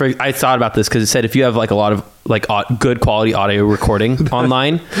I thought about this because it said if you have like a lot of good quality audio recording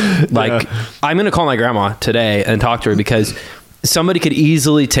online, I'm going to call my grandma today and talk to her because somebody could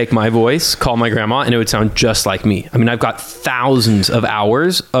easily take my voice, call my grandma, and it would sound just like me. I mean, I've got thousands of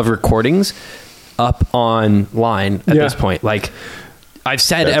hours of recordings up online at this point. Like, I've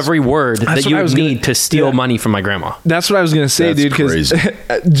said every word that you would need to steal money from my grandma. That's what I was going to say, dude. Because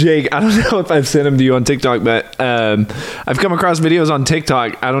Jake, I don't know if I've sent them to you on TikTok, but I've come across videos on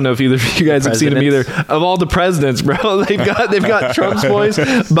TikTok. I don't know if either of you guys have seen them either. Of all the presidents, bro, they've got Trump's voice,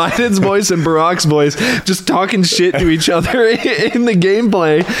 Biden's voice, and Barack's voice, just talking shit to each other in the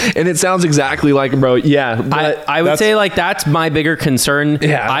gameplay, and it sounds exactly like, bro. Yeah, I would say that's my bigger concern.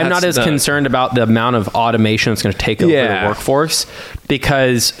 Yeah, I'm not as concerned about the amount of automation that's going to take over the workforce.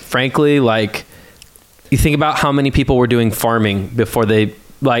 Because frankly, you think about how many people were doing farming before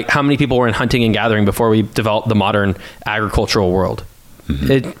how many people were in hunting and gathering before we developed the modern agricultural world.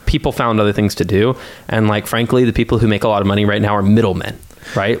 Mm-hmm. People found other things to do. And frankly, the people who make a lot of money right now are middlemen,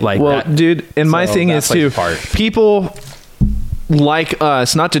 right? Dude, and my thing is too, people like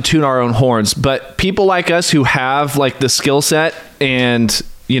us, not to tune our own horns, but people like us who have the skill set and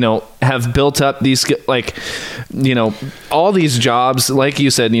have built up these, all these jobs, like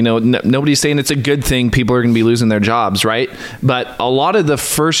you said, nobody's saying it's a good thing people are going to be losing their jobs, right? But a lot of the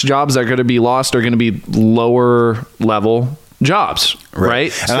first jobs that are going to be lost are going to be lower level jobs,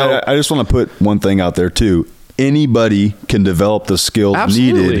 right? And so, I just want to put one thing out there too. Anybody can develop the skills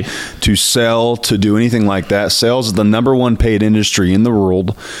needed to sell, to do anything like that. Sales is the number one paid industry in the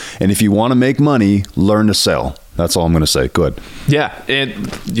world. And if you want to make money, learn to sell. That's all I'm going to say. Good. Yeah. And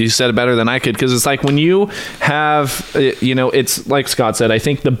you said it better than I could. Cause it's when you have, it's like Scott said, I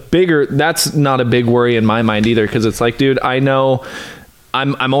think that's not a big worry in my mind either. Cause it's dude, I know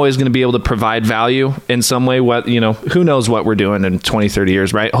I'm always going to be able to provide value in some way. What, who knows what we're doing in 20, 30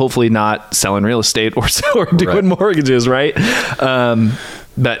 years, right? Hopefully not selling real estate or doing mortgages, right?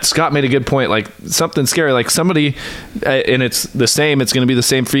 But Scott made a good point, something scary, somebody, and it's the same, it's going to be the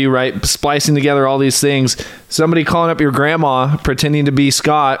same for you, right? Splicing together all these things, somebody calling up your grandma, pretending to be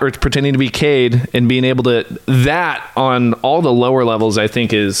Scott or pretending to be Cade, and being able to, that on all the lower levels, I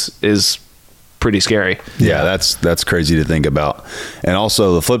think is pretty scary. Yeah, that's crazy to think about. And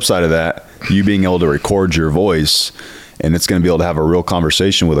also the flip side of that, you being able to record your voice, and it's going to be able to have a real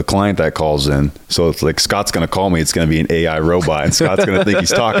conversation with a client that calls in. So it's Scott's going to call me. It's going to be an AI robot, and Scott's going to think he's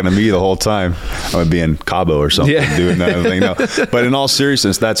talking to me the whole time. I'm going to be in Cabo or something doing that thing. No. But in all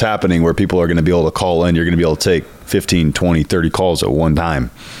seriousness, that's happening where people are going to be able to call in. You're going to be able to take 15, 20, 30 calls at one time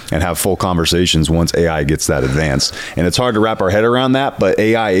and have full conversations once AI gets that advanced. And it's hard to wrap our head around that, but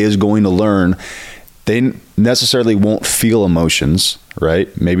AI is going to learn. They necessarily won't feel emotions, right?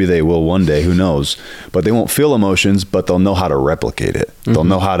 Maybe they will one day, who knows? But they won't feel emotions, but they'll know how to replicate it. Mm-hmm. They'll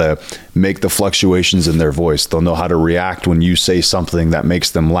know how to make the fluctuations in their voice. They'll know how to react when you say something that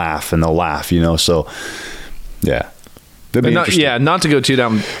makes them laugh, and they'll laugh, So, yeah. Not to go too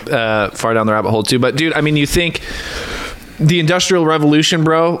far down the rabbit hole too, but dude, I mean, you think the Industrial Revolution,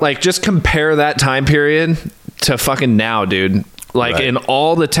 bro, just compare that time period to fucking now, dude. In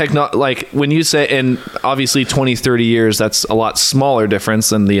all the when you say, and obviously 20, 30 years, that's a lot smaller difference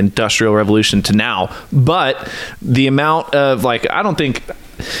than the Industrial Revolution to now. But the amount of I don't think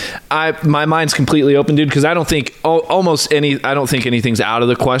my mind's completely open, dude, because I don't think I don't think anything's out of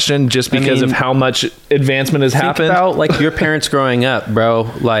the question just because of how much advancement has happened. Think about like your parents growing up,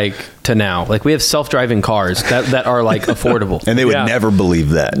 bro, like to now. Like we have self-driving cars that are like affordable. And they would never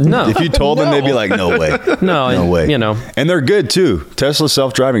believe that. No. If you told them, they'd be like, no way. No way. You know. And they're good too. Tesla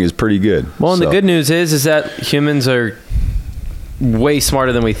self-driving is pretty good. Well, and the good news is that humans are way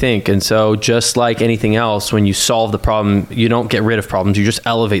smarter than we think. And so just like anything else, when you solve the problem, you don't get rid of problems, you just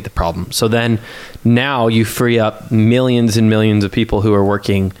elevate the problem. So then now you free up millions and millions of people who are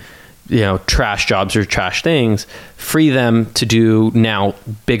working, you know, trash jobs or trash things, free them to do now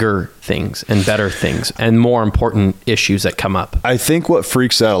bigger things and better things and more important issues that come up. I think what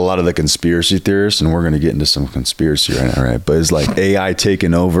freaks out a lot of the conspiracy theorists, and we're going to get into some conspiracy right now, right? But it's like AI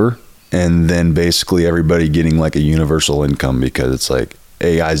taking over and then basically everybody getting like a universal income because it's like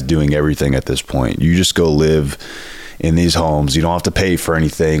AI's doing everything at this point. You just go live in these homes. You don't have to pay for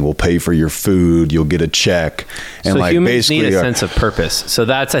anything. We'll pay for your food. You'll get a check. And so like humans basically need a sense of purpose. So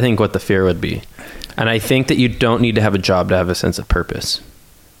that's, I think, what the fear would be. And I think that you don't need to have a job to have a sense of purpose.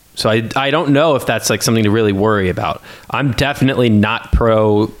 So I don't know if that's like something to really worry about. I'm definitely not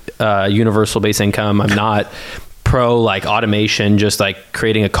pro universal base income. I'm not pro like automation, just like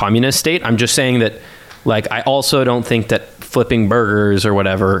creating a communist state. I'm just saying that like I also don't think that flipping burgers or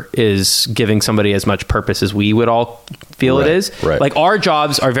whatever is giving somebody as much purpose as we would all feel it is. Right. Like our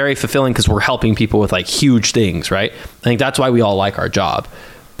jobs are very fulfilling because we're helping people with like huge things, right? I think that's why we all like our job.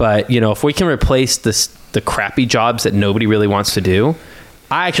 But you know, if we can replace the crappy jobs that nobody really wants to do,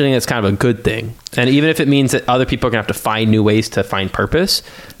 I actually think that's kind of a good thing. And even if it means that other people are gonna have to find new ways to find purpose,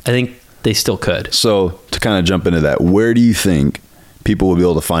 I think they still could. So to kind of jump into that, where do you think people will be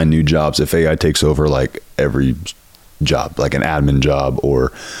able to find new jobs if AI takes over like every job, like an admin job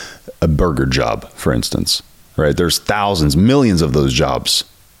or a burger job, for instance, right? There's thousands, millions of those jobs.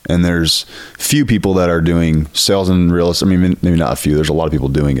 And there's few people that are doing sales and real estate. I mean, maybe not a few. There's a lot of people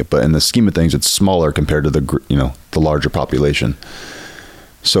doing it, but in the scheme of things, it's smaller compared to the larger population.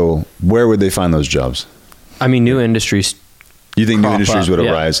 So where would they find those jobs? I mean, new industries. You think new industries would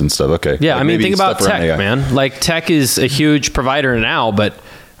yeah. arise and stuff? Okay. Yeah, Like I mean, maybe think about stuff around tech, AI. man. Like tech is a huge provider now, but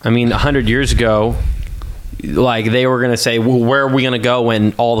I mean, 100 years ago, like they were going to say, well, where are we going to go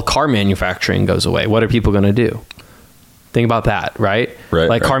when all the car manufacturing goes away? What are people going to do? Think about that, right?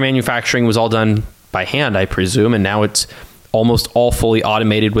 Like car manufacturing was all done by hand, I presume, and now it's almost all fully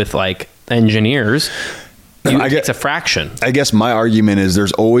automated with like engineers. It's a fraction. I guess my argument is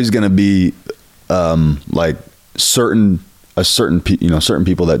there's always going to be like certain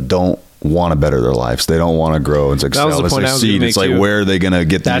people that don't want to better their lives. They don't want to grow and succeed and succeed. It's like, where are they going to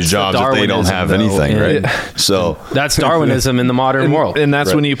get these jobs if they don't have anything, right? So that's Darwinism in the modern world. And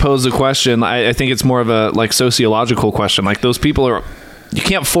that's when you pose the question. I think it's more of a like sociological question. Like those people are, you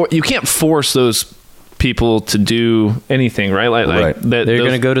can't force those people to do anything, right? Like they're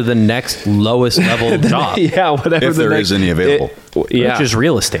going to go to the next lowest level job. Yeah, whatever. If there is any available. Which is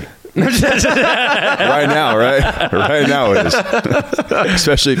real estate. Right now it is.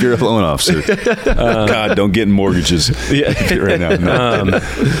 Especially if you're a loan officer. God, don't get in mortgages. Right now. No.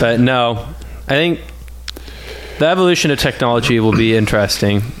 But no, I think the evolution of technology will be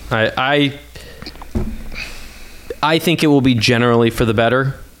interesting. I think it will be generally for the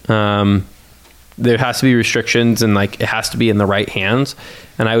better. There has to be restrictions and like it has to be in the right hands.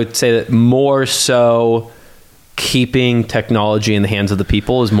 And I would say that more so keeping technology in the hands of the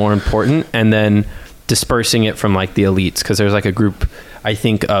people is more important, and then dispersing it from like the elites, because there's like a group, I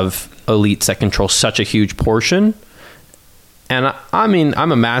think, of elites that control such a huge portion. And I mean,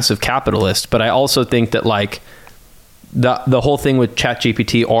 I'm a massive capitalist, but I also think that like the whole thing with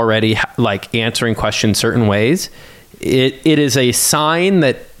ChatGPT already like answering questions certain ways, it is a sign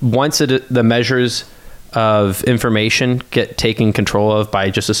that once the measures of information get taken control of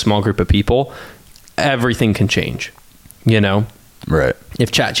by just a small group of people, everything can change, you know? Right.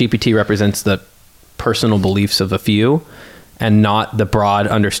 If ChatGPT represents the personal beliefs of a few and not the broad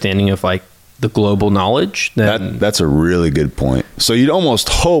understanding of like the global knowledge, then that's a really good point. So you'd almost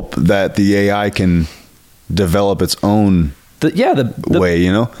hope that the AI can develop its own way,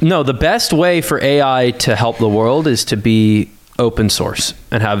 you know? No, the best way for AI to help the world is to be open source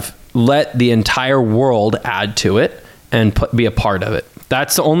and let the entire world add to it and be a part of it.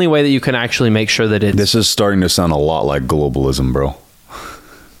 That's the only way that you can actually make sure that This is starting to sound a lot like globalism, bro.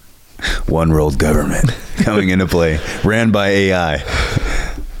 One world government coming into play, ran by AI.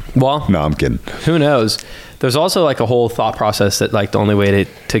 Well, no, I'm kidding. Who knows? There's also like a whole thought process that like the only way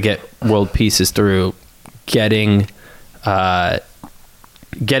to get world peace is through getting everybody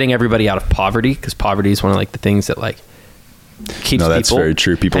out of poverty, because poverty is one of like the things that like keeps No, that's people. very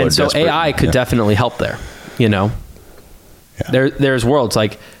true. People and are so desperate. AI could Yeah. definitely help there. You know, there's worlds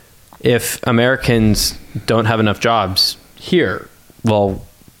like if Americans don't have enough jobs here, well,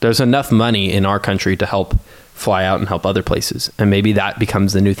 there's enough money in our country to help fly out and help other places, and maybe that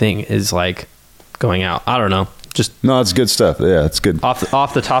becomes the new thing is like going out. I don't know. Just No, it's good stuff. Yeah, it's good.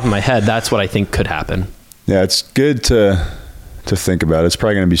 off the top of my head, that's what I think could happen. Yeah, it's good to think about. It's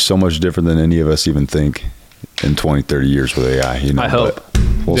probably going to be so much different than any of us even think in 20, 30 years with AI. You know, I hope. but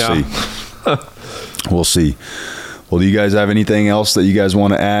we'll Yeah. see. We'll see. Well, do you guys have anything else that you guys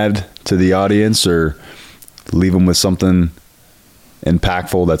want to add to the audience, or leave them with something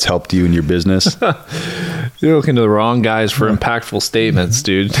impactful that's helped you in your business? You're looking to the wrong guys for impactful statements,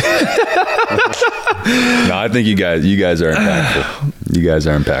 dude. No, I think you guys are impactful. You guys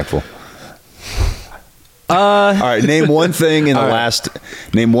are impactful. All right, name one thing in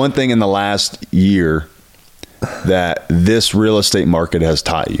the last year that this real estate market has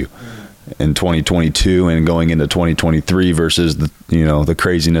taught you in 2022 and going into 2023 versus the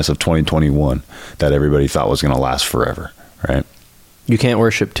craziness of 2021 that everybody thought was going to last forever, right? You can't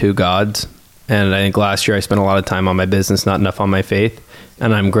worship two gods. And I think last year I spent a lot of time on my business, not enough on my faith.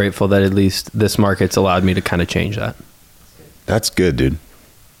 And I'm grateful that at least this market's allowed me to kind of change that. That's good, dude.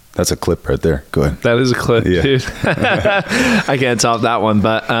 That's a clip right there. Go ahead. That is a clip, Yeah. dude. I can't top that one.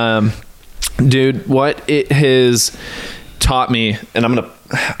 But, dude, what it has taught me, and I'm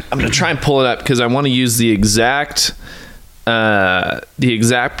gonna try and pull it up because I want to use the exact term,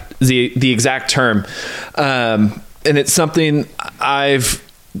 and it's something I've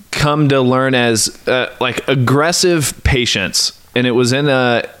come to learn as like aggressive patience. And it was in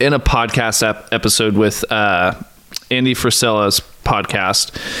a podcast episode with Andy Frisella's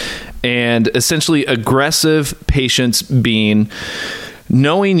podcast, and essentially aggressive patience being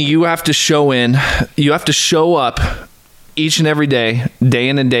knowing you have to show up each and every day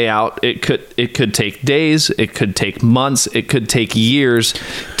in and day out. It could take days, it could take months, it could take years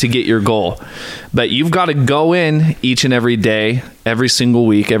to get your goal, but you've got to go in each and every day, every single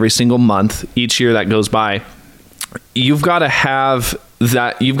week, every single month, each year that goes by. You've got to have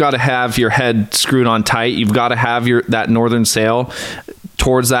your head screwed on tight. You've got to have that northern sail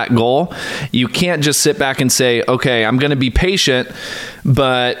towards that goal. You can't just sit back and say, okay, I'm going to be patient,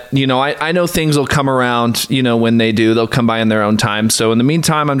 but I know things will come around, when they do, they'll come by in their own time. So in the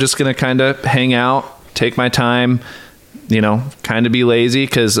meantime, I'm just going to kind of hang out, take my time, kind of be lazy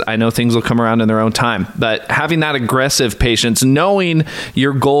because I know things will come around in their own time. But having that aggressive patience, knowing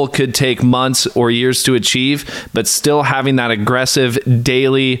your goal could take months or years to achieve, but still having that aggressive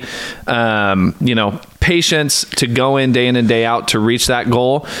daily, patience to go in and day out to reach that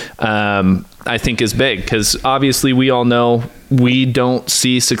goal, I think is big, because obviously we all know we don't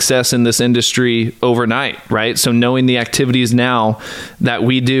see success in this industry overnight, right? So knowing the activities now that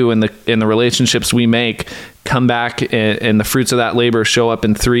we do and the relationships we make come back and the fruits of that labor show up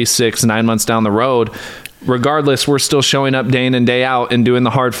in 3, 6, 9 months down the road, regardless, we're still showing up day in and day out and doing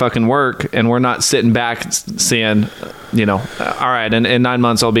the hard fucking work. And we're not sitting back saying, all right, in 9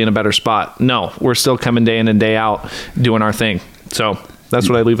 months I'll be in a better spot. No, we're still coming day in and day out doing our thing. So that's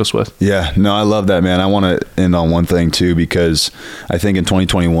what I leave us with. Yeah, no, I love that, man. I want to end on one thing too, because I think in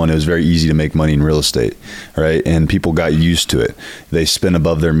 2021, it was very easy to make money in real estate, right? And people got used to it. They spent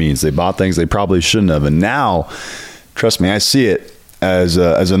above their means. They bought things they probably shouldn't have. And now, trust me, I see it as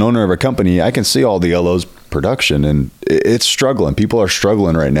an owner of a company. I can see all the LO's production, and it's struggling. People are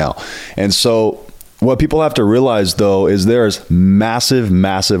struggling right now. And so what people have to realize though, is there's massive,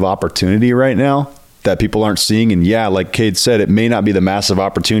 massive opportunity right now that people aren't seeing. And yeah, like Cade said, it may not be the massive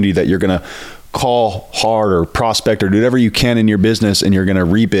opportunity that you're going to call hard or prospect or do whatever you can in your business and you're going to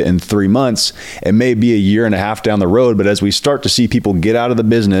reap it in 3 months. It may be a year and a half down the road, but as we start to see people get out of the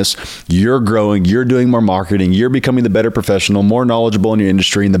business, you're growing, you're doing more marketing, you're becoming the better professional, more knowledgeable in your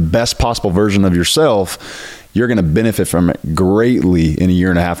industry, and the best possible version of yourself, you're going to benefit from it greatly in a year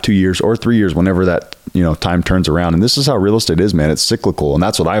and a half, 2 years, or 3 years, whenever that time turns around. And this is how real estate is, man. It's cyclical, and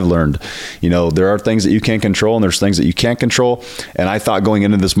that's what I've learned. There are things that you can control, and there's things that you can't control. And I thought going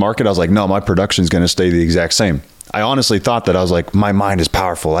into this market, I was like, no, my production is going to stay the exact same. I honestly thought that. I was like, my mind is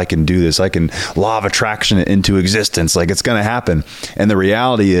powerful. I can do this. I can law of attraction it into existence. Like, it's going to happen. And the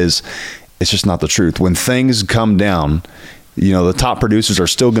reality is, it's just not the truth. When things come down, the top producers are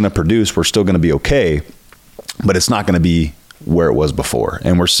still going to produce. We're still going to be okay. But it's not going to be where it was before.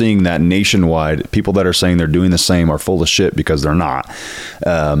 And we're seeing that nationwide. People that are saying they're doing the same are full of shit because they're not.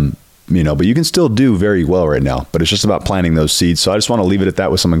 But you can still do very well right now. But it's just about planting those seeds. So I just want to leave it at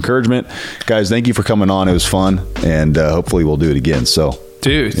that with some encouragement. Guys, thank you for coming on. It was fun. And hopefully we'll do it again. So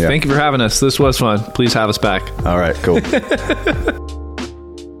Dude, Yeah. thank you for having us. This was fun. Please have us back. All right, cool.